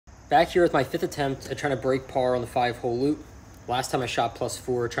Back here with my 5th attempt at trying to break par on the 5-hole loop. Last time I shot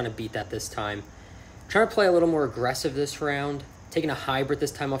 +4, trying to beat that this time. Trying to play a little more aggressive this round. Taking a hybrid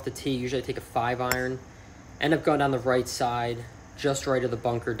this time off the tee. Usually I take a 5-iron. End up going down the right side, just right of the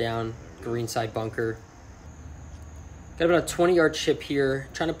bunker down, green side bunker. Got about a 20-yard chip here.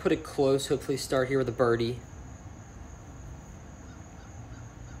 Trying to put it close, hopefully start here with a birdie.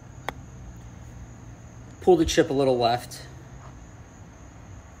 Pull the chip a little left.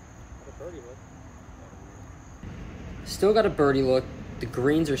 Still got a birdie look. The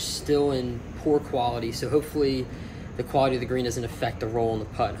greens are still in poor quality, so hopefully the quality of the green doesn't affect the roll in the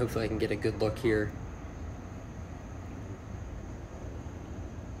putt. Hopefully I can get a good look here.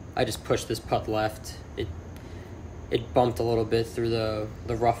 I just pushed this putt left. It bumped a little bit through the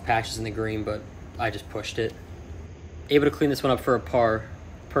rough patches in the green, but I just pushed it. Able to clean this one up for a par.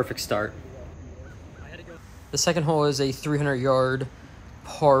 Perfect start. The second hole is a 300-yard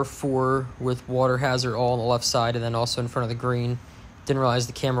par 4 with water hazard all on the left side and then also in front of the green. Didn't realize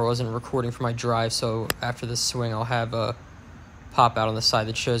the camera wasn't recording for my drive, so after this swing I'll have a pop out on the side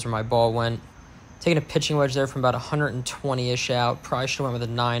that shows where my ball went. Taking a pitching wedge there from about 120-ish out. Probably should have went with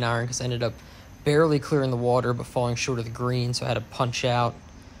a 9-iron because I ended up barely clearing the water but falling short of the green, so I had to punch out.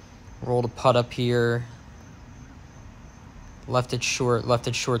 Rolled a putt up here. Left it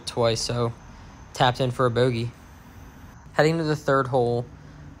short twice, so tapped in for a bogey. Heading to the third hole,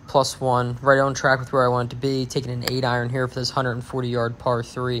 +1, right on track with where I wanted to be. Taking an 8-iron here for this 140-yard par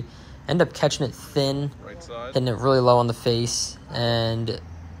 3. End up catching it thin, right side, hitting it really low on the face, and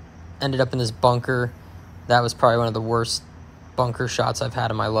ended up in this bunker. That was probably one of the worst bunker shots I've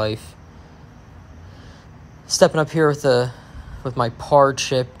had in my life. Stepping up here with my par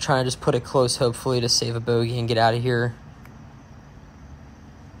chip, trying to just put it close, hopefully, to save a bogey and get out of here.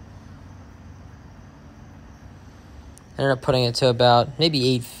 Ended up putting it to about maybe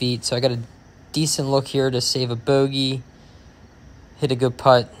 8 feet, so I got a decent look here to save a bogey. Hit a good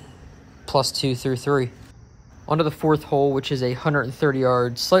putt, +2 through 3. Onto the fourth hole, which is a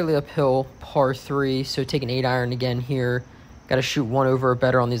 130-yard, slightly uphill par 3, so take an 8-iron again here. Got to shoot 1 over or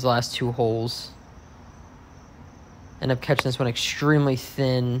better on these last 2 holes. End up catching this one extremely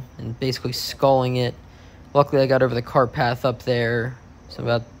thin and basically sculling it. Luckily, I got over the cart path up there, so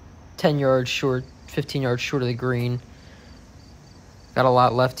about 10 yards short, 15 yards short of the green. Got a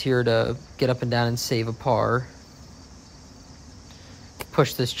lot left here to get up and down and save a par.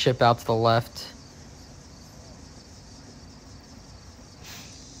 Push this chip out to the left.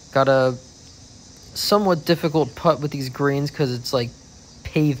 Got a somewhat difficult putt with these greens because it's like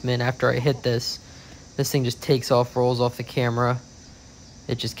pavement after I hit this. This thing just takes off, rolls off the camera.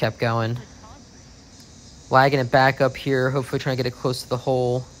 It just kept going. Lagging it back up here, hopefully trying to get it close to the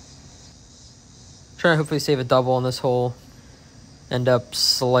hole. Trying to hopefully save a double on this hole. End up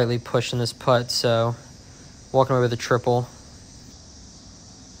slightly pushing this putt, so walking away with a triple.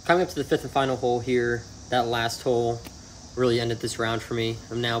 Coming up to the 5th and final hole here. That last hole really ended this round for me.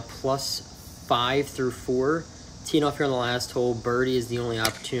 I'm now +5 through 4. Teeing off here on the last hole, birdie is the only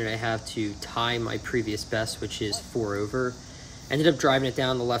opportunity I have to tie my previous best, which is 4 over. Ended up driving it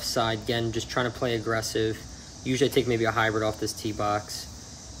down the left side, again, just trying to play aggressive. Usually I take maybe a hybrid off this tee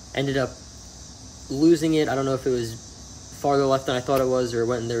box. Ended up losing it. I don't know if it was farther left than I thought it was, or it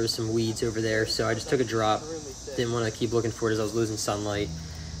went and there was some weeds over there, so I just took a drop. Didn't want to keep looking for it as I was losing sunlight.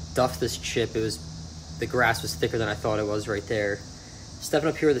 Duffed this chip. The grass was thicker than I thought it was right there. Stepping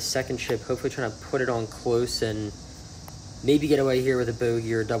up here with a second chip, hopefully trying to put it on close and maybe get away here with a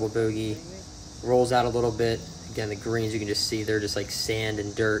bogey or a double bogey. Rolls out a little bit. Again, the greens, you can just see they're just like sand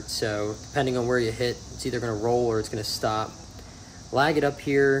and dirt, so depending on where you hit, it's either going to roll or it's going to stop. Lag it up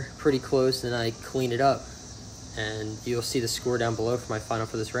here pretty close, and then I clean it up. And you'll see the score down below for my final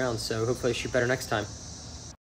for this round, so hopefully I shoot better next time.